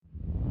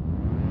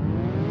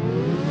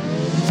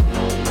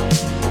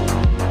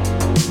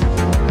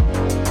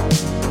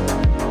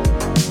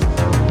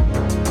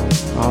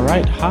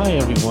Hi,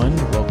 everyone.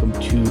 Welcome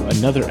to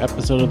another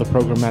episode of the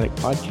Programmatic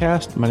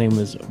Podcast. My name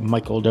is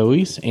Michael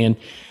Doise, and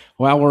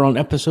we're on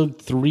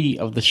episode 3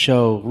 of the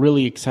show.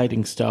 Really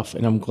exciting stuff,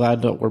 and I'm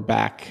glad that we're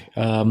back.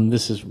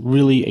 This is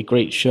really a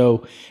great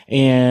show,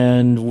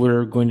 and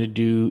we're going to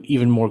do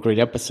even more great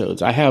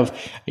episodes. I have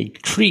a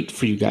treat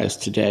for you guys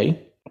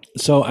today,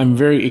 so I'm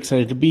very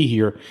excited to be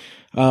here.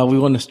 We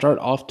want to start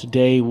off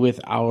today with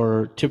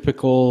our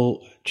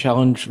typical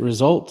challenge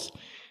results.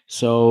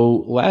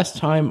 So last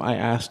time I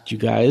asked you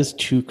guys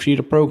to create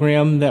a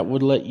program that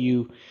would let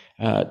you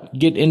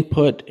get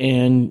input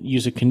and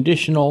use a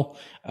conditional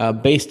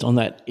based on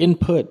that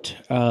input.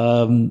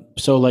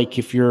 So like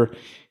if you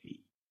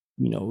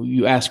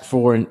ask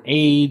for an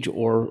age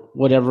or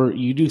whatever,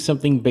 you do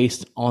something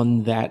based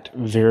on that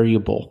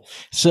variable.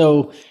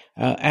 So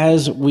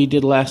as we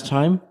did last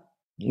time,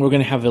 we're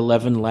going to have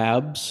 11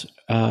 labs.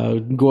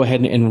 Go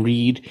ahead and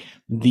read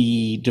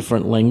the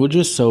different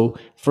languages. So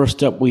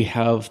first up, we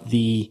have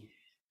the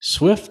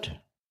Swift.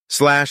 /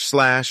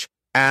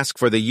 ask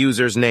for the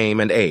user's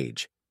name and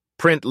age.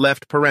 Print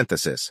left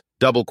parenthesis,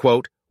 double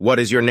quote, what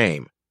is your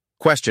name?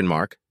 Question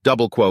mark,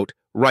 double quote,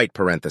 right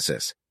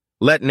parenthesis.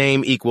 Let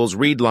name equals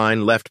read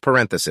line left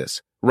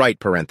parenthesis, right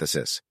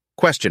parenthesis.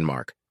 Question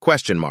mark,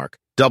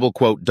 double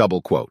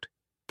quote.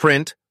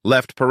 Print,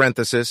 left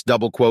parenthesis,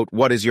 double quote,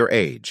 what is your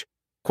age?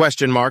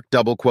 Question mark,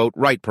 double quote,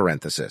 right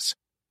parenthesis.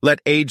 Let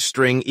age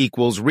string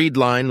equals read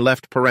line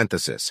left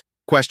parenthesis.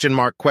 Question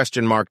mark,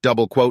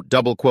 double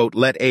quote,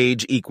 let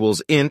age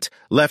equals int,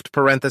 left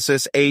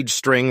parenthesis, age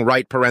string,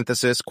 right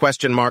parenthesis,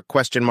 question mark,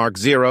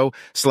 0,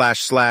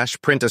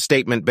 / print a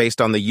statement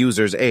based on the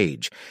user's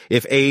age.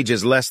 If age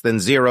is less than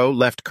 0,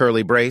 left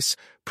curly brace,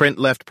 print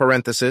left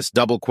parenthesis,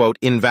 double quote,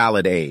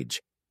 invalid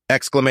age.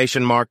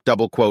 Exclamation mark,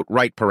 double quote,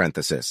 right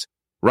parenthesis.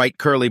 Right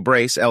curly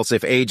brace, else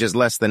if age is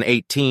less than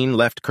 18,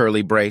 left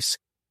curly brace.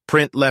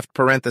 Print left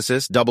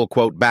parenthesis, double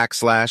quote,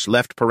 /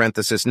 left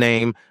parenthesis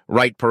name,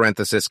 right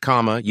parenthesis,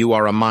 comma, you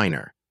are a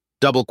minor.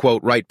 Double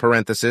quote, right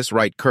parenthesis,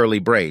 right curly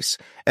brace.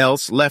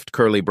 Else, left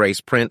curly brace,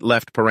 print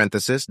left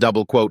parenthesis,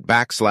 double quote,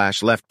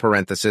 / left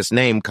parenthesis,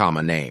 name,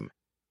 comma, name.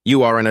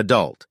 You are an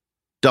adult.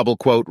 Double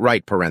quote,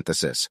 right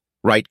parenthesis,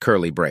 right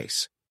curly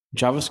brace.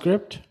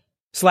 JavaScript.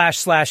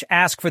 /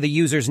 ask for the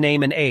user's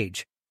name and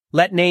age.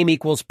 Let name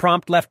equals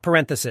prompt left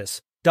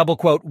parenthesis, double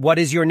quote, what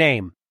is your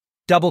name?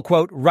 Double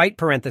quote, right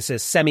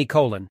parenthesis,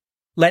 semicolon.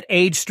 Let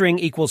age string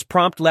equals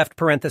prompt left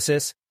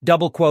parenthesis,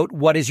 double quote,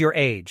 what is your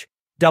age?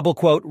 Double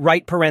quote,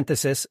 right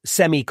parenthesis,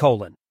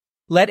 semicolon.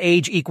 Let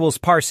age equals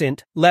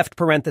parseInt, left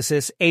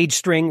parenthesis, age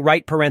string,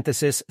 right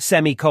parenthesis,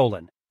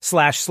 semicolon.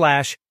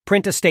 /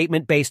 print a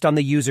statement based on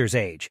the user's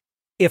age.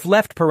 If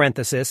left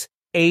parenthesis,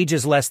 age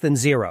is less than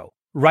 0,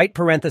 right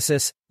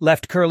parenthesis,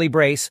 left curly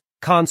brace,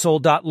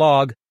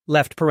 console.log,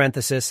 left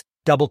parenthesis,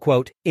 double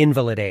quote,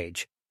 invalid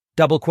age.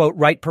 Double quote,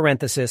 right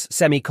parenthesis,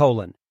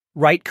 semicolon.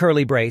 Right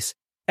curly brace,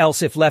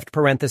 else if left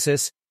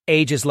parenthesis,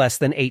 age is less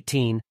than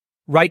 18.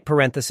 Right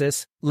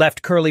parenthesis,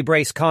 left curly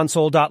brace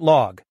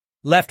console.log.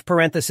 Left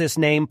parenthesis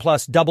name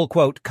plus double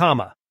quote,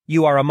 comma,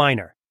 you are a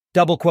minor.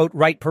 Double quote,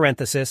 right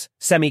parenthesis,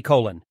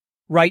 semicolon.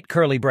 Right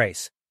curly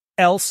brace.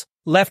 Else,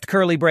 left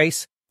curly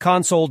brace,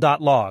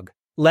 console.log.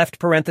 Left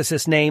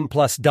parenthesis name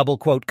plus double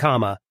quote,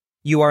 comma,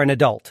 you are an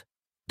adult.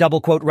 Double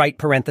quote, right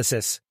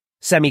parenthesis,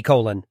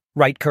 semicolon,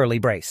 right curly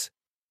brace.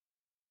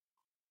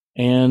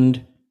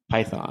 And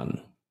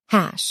Python.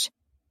 Hash.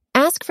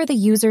 Ask for the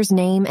user's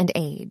name and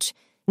age.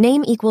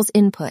 Name equals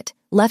input,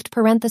 left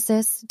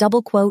parenthesis,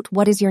 double quote,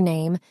 what is your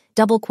name,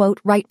 double quote,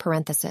 right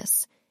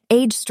parenthesis.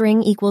 Age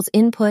string equals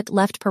input,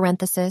 left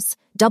parenthesis,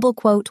 double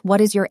quote,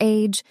 what is your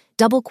age,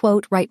 double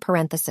quote, right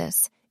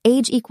parenthesis.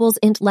 Age equals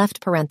int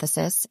left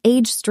parenthesis,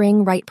 age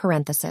string, right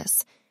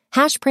parenthesis.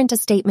 Hash print a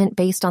statement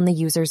based on the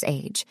user's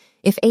age.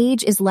 If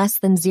age is less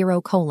than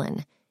 0,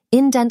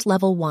 indent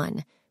level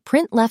 1,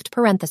 print left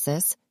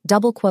parenthesis,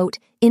 double quote,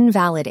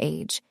 invalid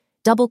age,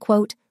 double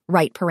quote,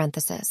 right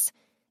parenthesis.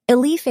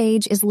 Elif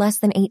age is less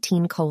than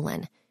 18,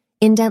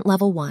 indent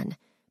level 1,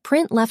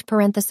 print left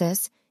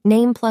parenthesis,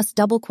 name plus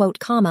double quote,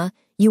 comma,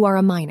 you are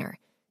a minor,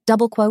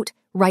 double quote,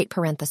 right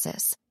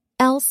parenthesis.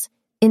 Else,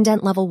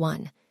 indent level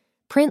 1,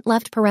 print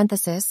left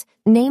parenthesis,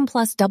 name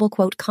plus double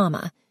quote,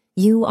 comma,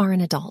 you are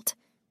an adult.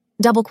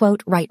 Double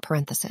quote, right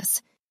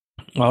parenthesis.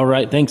 All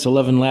right. Thanks,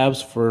 11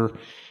 Labs, for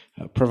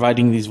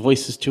providing these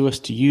voices to us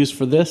to use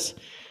for this.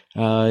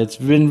 It's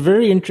been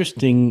very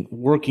interesting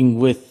working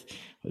with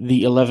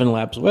the 11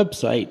 Labs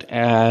website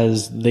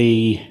as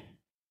it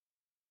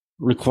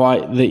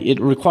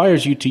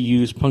requires you to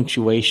use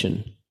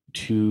punctuation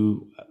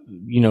to,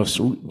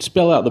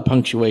 spell out the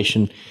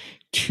punctuation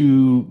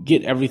to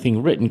get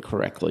everything written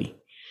correctly.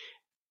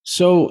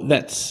 So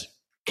that's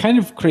kind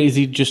of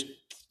crazy, just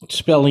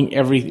spelling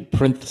every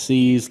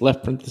parentheses,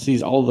 left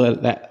parentheses, all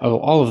of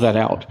that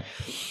out.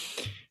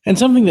 And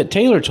something that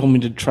Taylor told me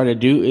to try to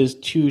do is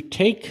to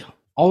take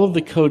all of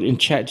the code in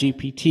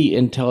ChatGPT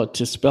and tell it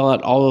to spell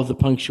out all of the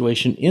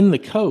punctuation in the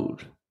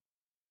code.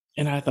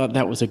 And I thought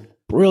that was a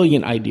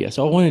brilliant idea.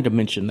 So I wanted to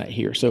mention that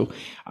here. So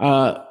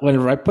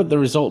whenever I put the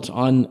results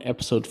on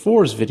episode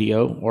 4's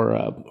video or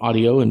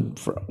audio, and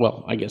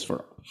I guess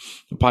for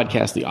the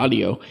podcast, the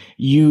audio,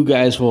 you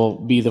guys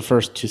will be the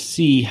first to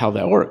see how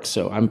that works.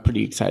 So I'm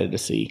pretty excited to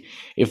see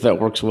if that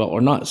works well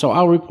or not. So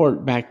I'll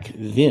report back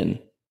then.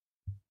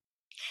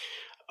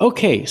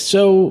 Okay,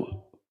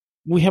 so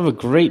we have a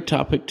great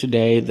topic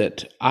today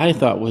that I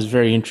thought was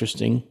very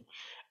interesting,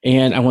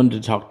 and I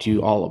wanted to talk to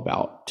you all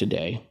about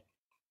today.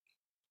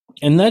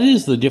 And that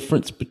is the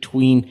difference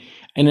between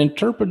an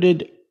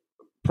interpreted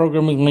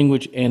programming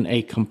language and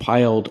a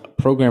compiled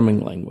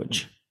programming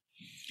language.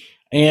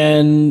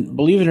 And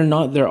believe it or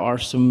not, there are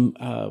some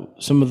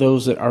of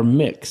those that are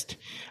mixed.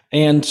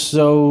 And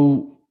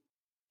so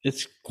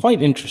it's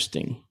quite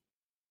interesting.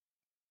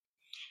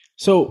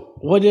 So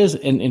what is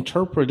an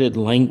interpreted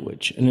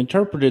language? An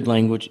interpreted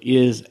language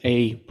is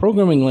a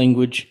programming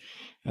language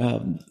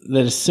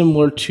that is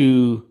similar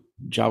to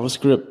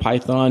JavaScript,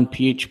 Python,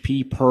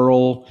 PHP,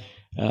 Perl,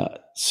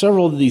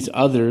 several of these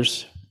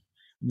others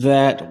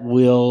that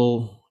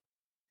will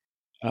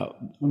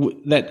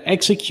that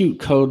execute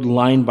code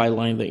line by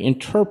line. They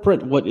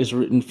interpret what is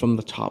written from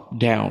the top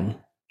down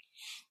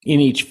in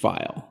each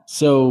file.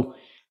 So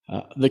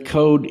the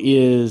code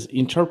is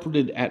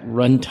interpreted at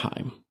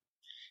runtime.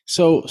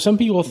 So some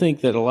people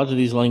think that a lot of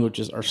these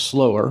languages are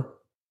slower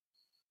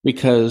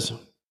because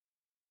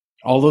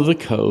all of the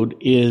code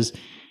is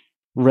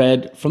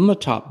read from the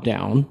top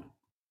down,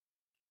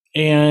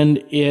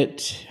 and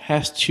it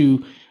has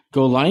to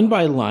go line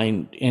by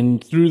line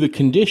and through the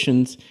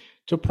conditions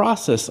to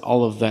process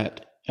all of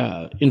that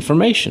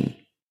information.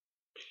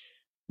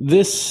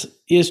 This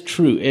is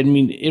true. I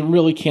mean, it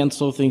really can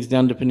slow things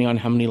down depending on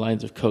how many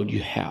lines of code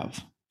you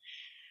have.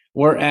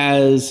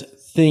 Whereas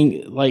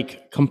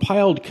like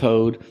compiled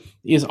code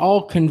is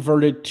all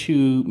converted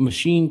to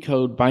machine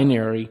code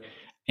binary,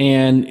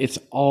 and it's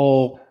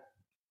all,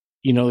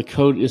 the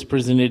code is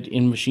presented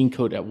in machine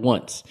code at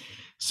once.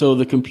 So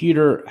the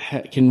computer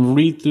can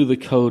read through the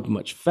code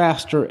much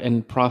faster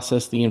and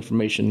process the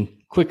information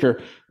quicker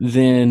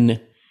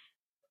than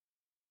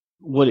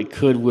what it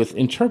could with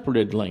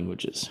interpreted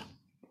languages.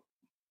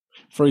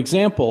 For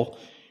example,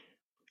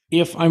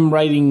 if I'm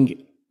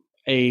writing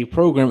a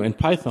program in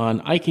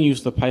Python, I can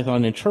use the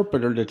Python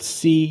interpreter to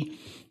see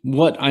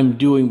what I'm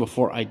doing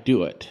before I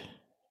do it.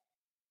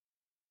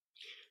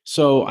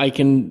 So I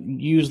can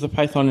use the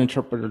Python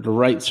interpreter to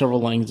write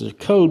several lines of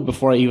code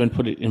before I even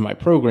put it in my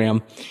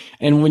program.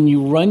 And when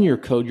you run your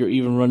code, you're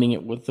even running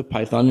it with the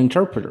Python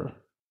interpreter.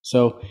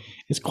 So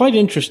it's quite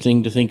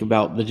interesting to think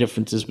about the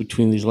differences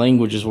between these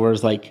languages,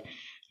 whereas like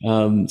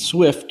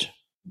Swift,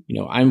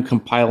 I'm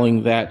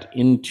compiling that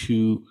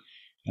into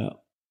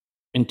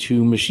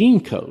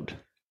machine code.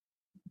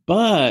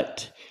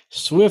 But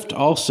Swift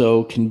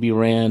also can be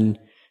ran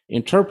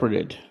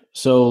interpreted.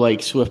 So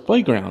like Swift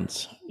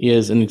Playgrounds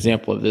is an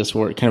example of this,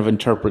 where it kind of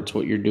interprets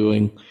what you're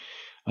doing.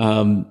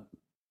 And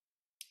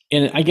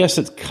I guess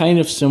it's kind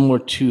of similar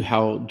to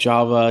how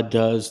Java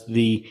does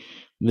the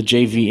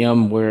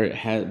JVM, where it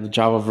has the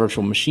Java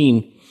virtual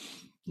machine,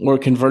 where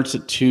it converts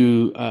it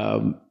to,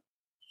 I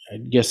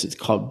guess it's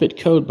called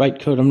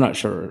bytecode. I'm not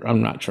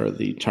sure of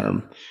the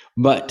term,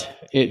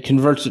 but it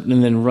converts it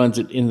and then runs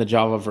it in the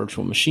Java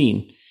virtual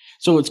machine.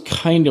 So it's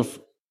kind of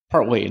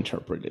partway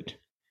interpreted.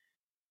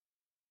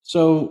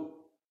 So,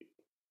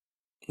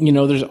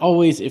 there's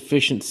always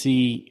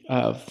efficiency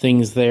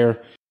things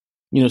there.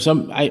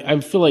 I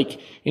feel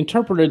like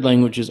interpreted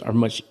languages are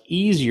much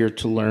easier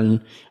to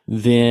learn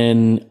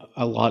than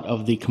a lot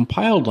of the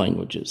compiled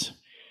languages.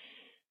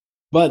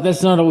 But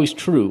that's not always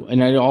true.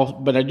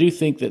 But I do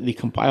think that the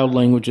compiled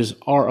languages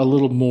are a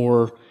little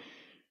more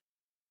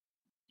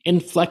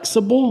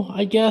inflexible,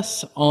 I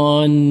guess,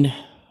 on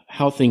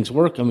how things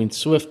work. I mean,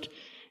 Swift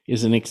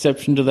is an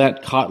exception to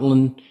that,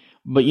 Kotlin,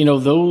 but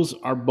those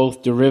are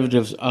both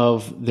derivatives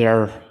of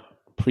their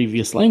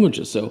previous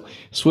languages. So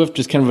Swift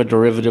is kind of a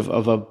derivative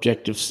of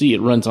Objective-C.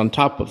 It runs on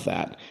top of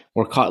that,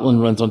 or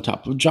Kotlin runs on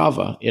top of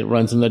Java. It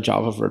runs in the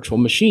Java virtual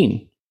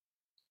machine.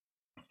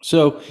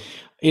 So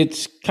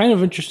it's kind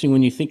of interesting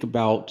when you think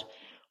about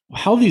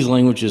how these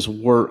languages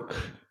work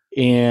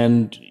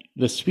and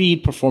the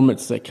speed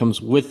performance that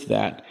comes with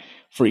that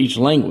for each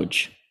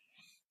language.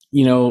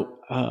 The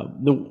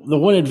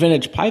one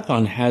advantage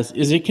Python has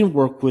is it can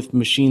work with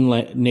machine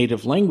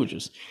native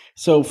languages.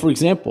 So, for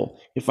example,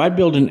 if I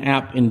build an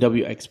app in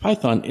WX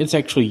Python, it's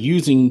actually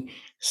using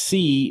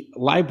C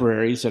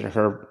libraries that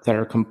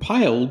are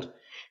compiled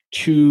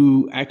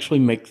to actually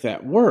make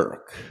that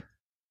work.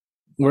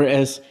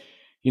 Whereas,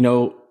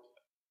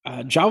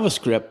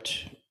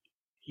 JavaScript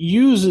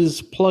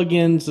uses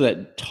plugins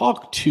that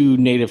talk to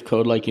native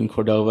code, like in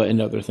Cordova and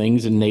other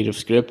things, and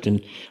NativeScript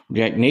and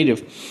React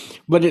Native,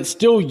 but it's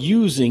still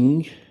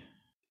using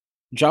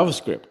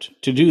JavaScript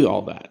to do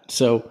all that.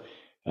 So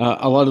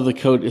a lot of the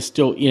code is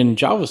still in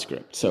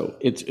JavaScript. So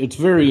it's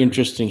very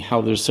interesting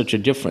how there's such a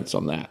difference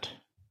on that.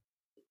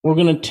 We're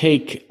going to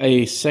take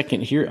a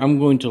second here. I'm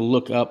going to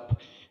look up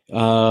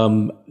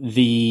I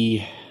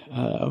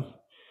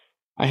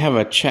have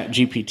a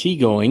ChatGPT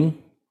going,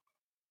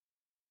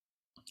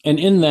 And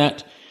in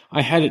that,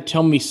 I had it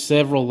tell me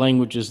several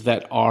languages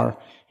that are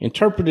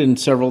interpreted and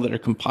several that are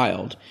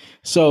compiled.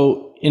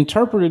 So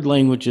interpreted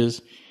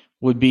languages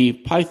would be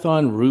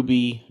Python,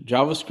 Ruby,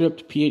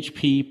 JavaScript,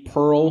 PHP,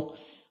 Perl,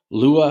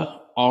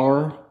 Lua,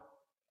 R,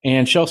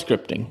 and shell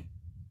scripting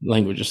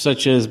languages,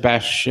 such as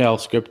Bash shell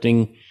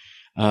scripting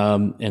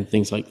and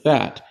things like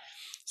that.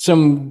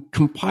 Some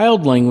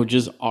compiled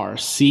languages are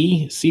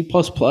C, C++,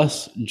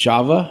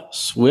 Java,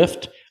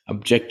 Swift,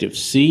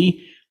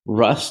 Objective-C,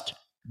 Rust,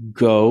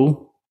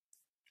 Go,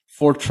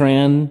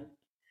 Fortran,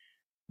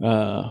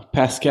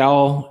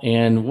 Pascal,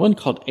 and one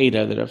called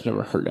Ada that I've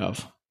never heard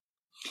of.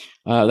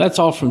 That's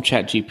all from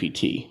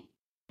ChatGPT.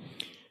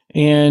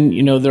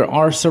 And, there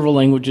are several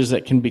languages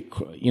that can be,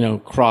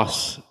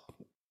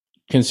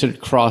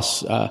 considered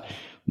cross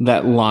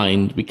that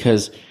line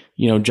because,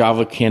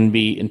 Java can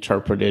be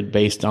interpreted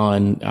based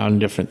on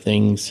different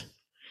things.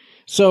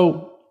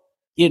 So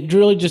it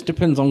really just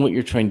depends on what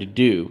you're trying to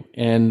do.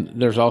 And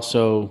there's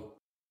also,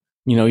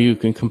 you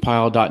can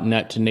compile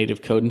 .NET to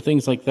native code and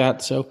things like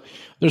that. So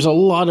there's a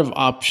lot of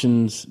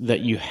options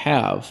that you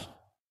have.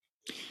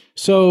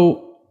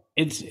 So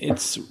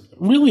it's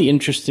really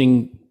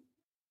interesting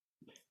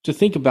to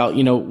think about,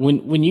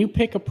 when you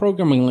pick a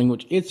programming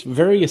language, it's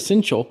very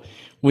essential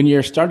when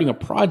you're starting a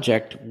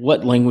project,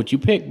 what language you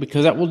pick,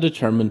 because that will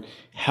determine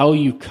how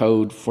you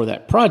code for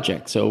that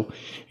project. So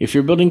if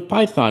you're building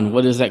Python,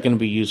 what is that going to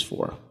be used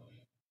for?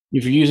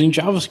 If you're using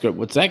JavaScript,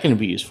 what's that going to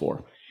be used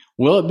for?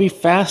 Will it be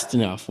fast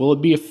enough? Will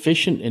it be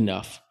efficient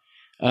enough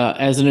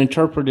as an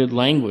interpreted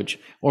language?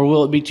 Or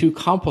will it be too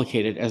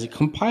complicated as a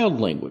compiled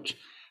language?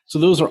 So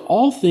those are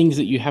all things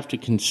that you have to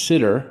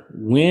consider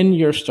when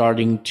you're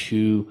starting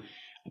to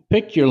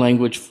pick your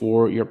language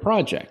for your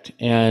project.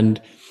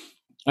 And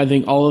I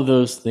think all of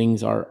those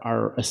things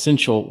are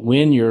essential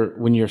when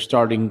you're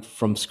starting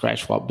from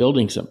scratch while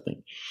building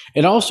something.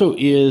 It also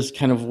is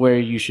kind of where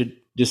you should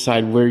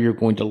decide where you're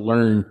going to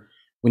learn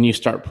when you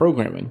start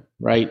programming,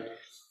 right?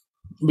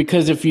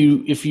 Because if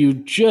you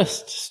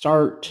just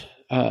start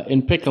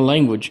and pick a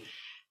language,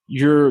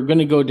 you're going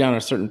to go down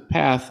a certain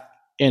path,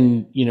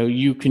 and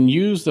you can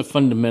use the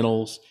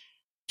fundamentals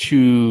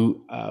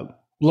to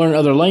learn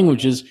other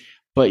languages,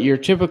 but you're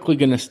typically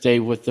going to stay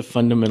with the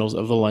fundamentals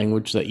of the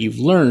language that you've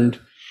learned.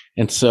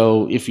 And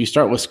so if you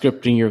start with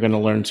scripting, you're going to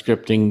learn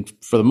scripting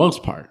for the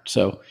most part.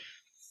 So,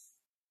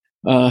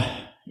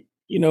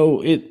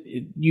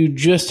 you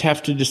just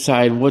have to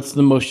decide what's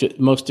the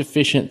most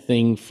efficient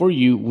thing for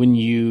you when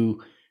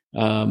you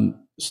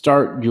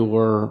start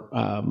your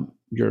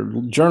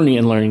journey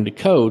in learning to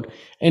code.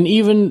 And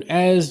even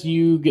as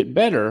you get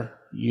better,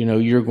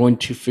 you're going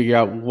to figure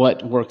out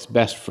what works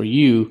best for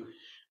you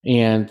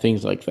and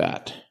things like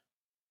that.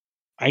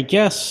 I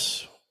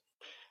guess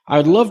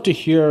I'd love to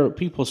hear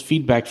people's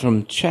feedback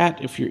from chat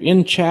if you're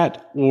in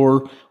chat,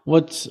 or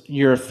what's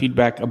your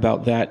feedback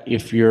about that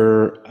if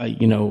you're,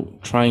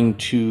 trying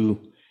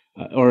to,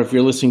 or if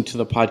you're listening to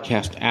the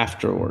podcast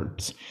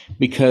afterwards,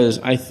 because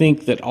I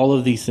think that all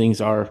of these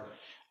things are,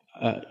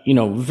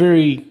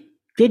 very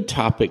good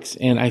topics,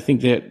 and I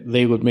think that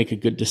they would make a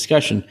good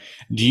discussion.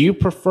 Do you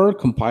prefer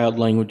compiled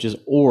languages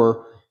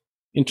or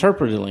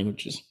interpreted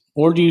languages,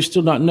 or do you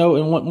still not know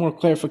and want more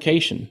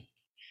clarification?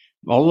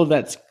 All of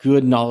that's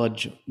good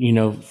knowledge,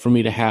 for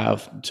me to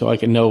have so I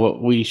can know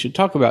what we should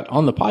talk about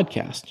on the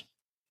podcast.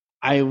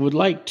 I would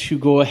like to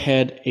go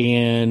ahead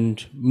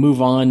and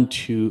move on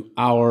to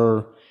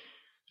our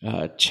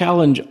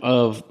challenge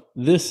of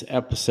this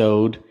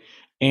episode,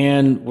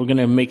 and we're going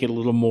to make it a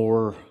little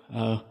more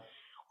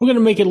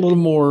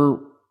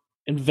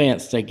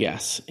advanced, I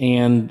guess.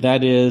 And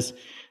that is,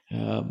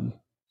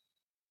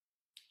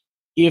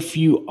 if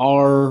you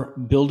are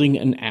building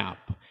an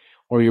app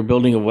or you're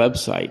building a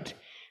website,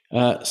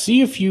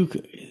 see if you,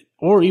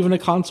 or even a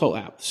console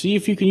app, see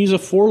if you can use a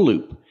for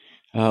loop.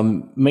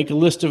 Make a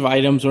list of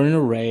items or an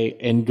array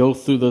and go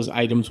through those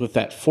items with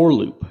that for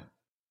loop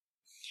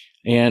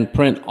and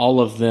print all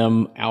of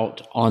them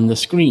out on the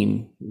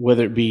screen,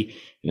 whether it be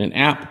in an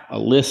app, a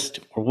list,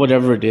 or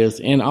whatever it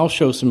is. And I'll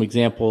show some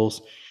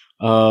examples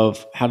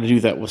of how to do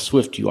that with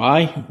Swift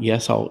UI.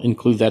 Yes, I'll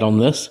include that on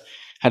this.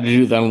 How to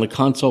do that on the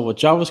console with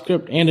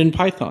JavaScript and in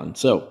Python.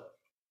 So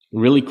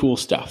really cool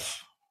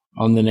stuff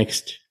on the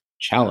next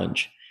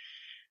challenge.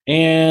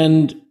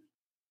 And,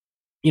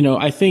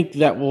 I think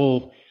that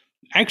will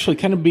actually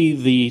kind of be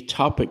the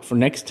topic for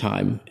next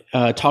time,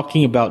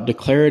 talking about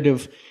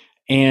declarative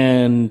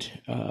and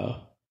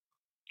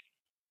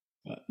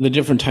the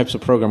different types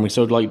of programming.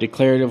 So like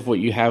declarative, what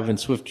you have in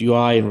Swift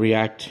UI and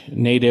React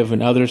Native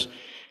and others,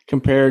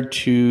 compared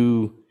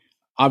to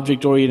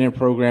object-oriented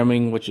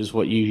programming, which is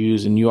what you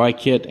use in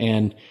UIKit,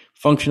 and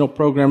functional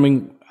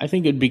programming. I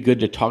think it'd be good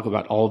to talk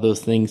about all of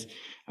those things.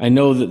 I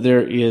know that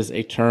there is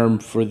a term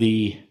for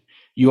the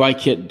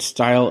UIKit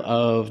style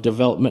of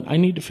development. I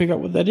need to figure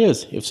out what that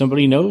is. If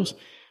somebody knows,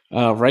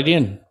 write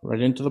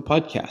into the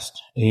podcast.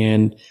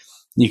 And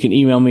you can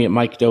email me at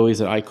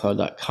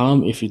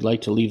mikedowies@icloud.com if you'd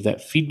like to leave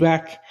that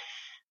feedback.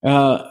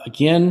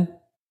 Again,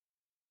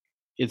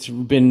 it's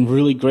been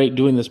really great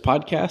doing this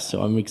podcast,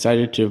 so I'm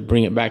excited to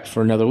bring it back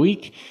for another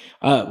week.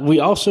 We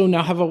also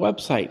now have a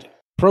website,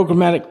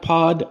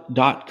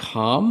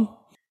 programmaticpod.com.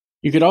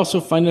 You could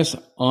also find us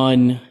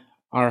on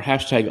our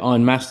hashtag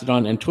on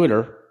Mastodon and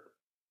Twitter.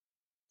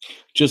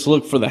 Just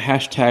look for the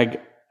hashtag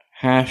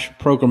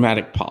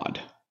 #programmaticpod.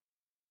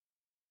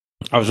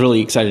 I was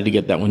really excited to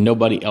get that one.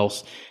 Nobody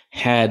else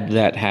had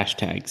that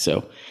hashtag,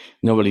 so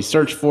nobody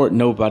searched for it.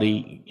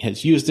 Nobody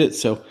has used it,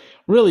 so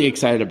really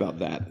excited about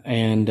that.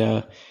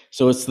 And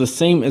so it's the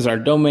same as our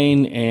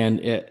domain,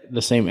 and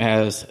the same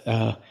as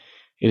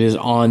it is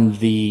on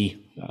the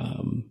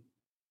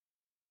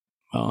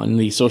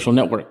social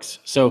networks.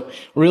 So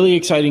really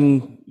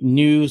exciting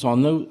news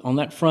on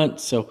that front.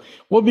 So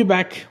we'll be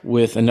back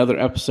with another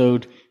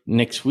episode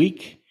next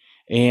week,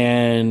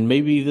 and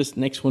maybe this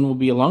next one will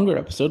be a longer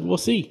episode. We'll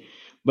see.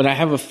 But I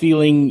have a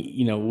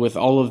feeling, with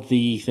all of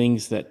the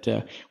things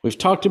that we've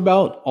talked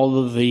about, all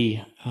of the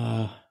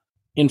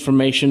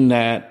information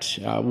that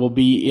will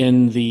be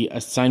in the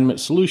assignment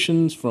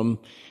solutions from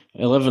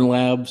 11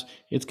 Labs,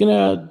 it's going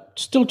to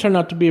still turn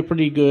out to be a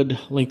pretty good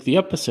lengthy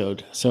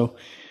episode. So,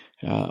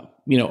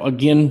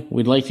 again,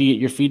 we'd like to get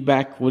your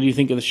feedback. What do you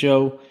think of the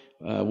show?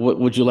 What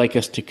would you like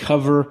us to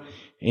cover?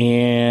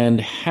 And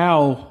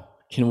how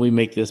can we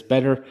make this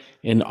better?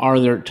 And are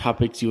there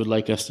topics you would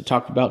like us to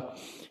talk about?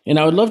 And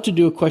I would love to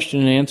do a question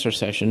and answer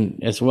session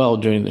as well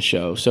during the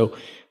show. So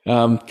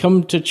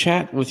come to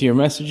chat with your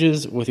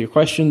messages, with your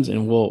questions,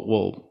 and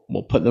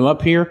we'll put them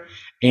up here.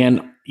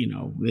 And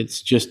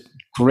it's just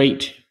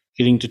great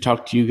getting to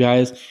talk to you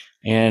guys,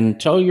 and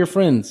tell your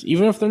friends,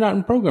 even if they're not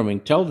in programming,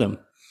 tell them,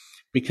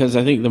 because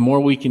I think the more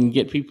we can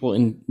get people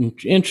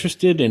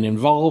interested and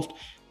involved,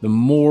 the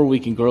more we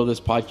can grow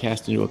this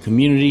podcast into a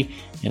community.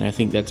 And I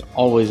think that's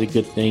always a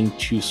good thing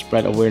to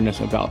spread awareness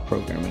about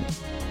programming.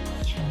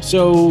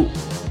 So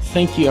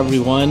thank you,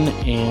 everyone,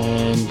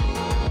 and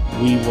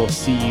we will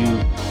see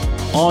you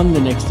on the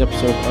next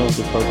episode of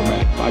the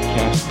Programmatic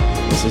Podcast.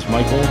 This is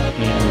Michael,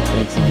 and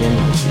thanks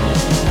again for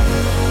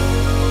listening.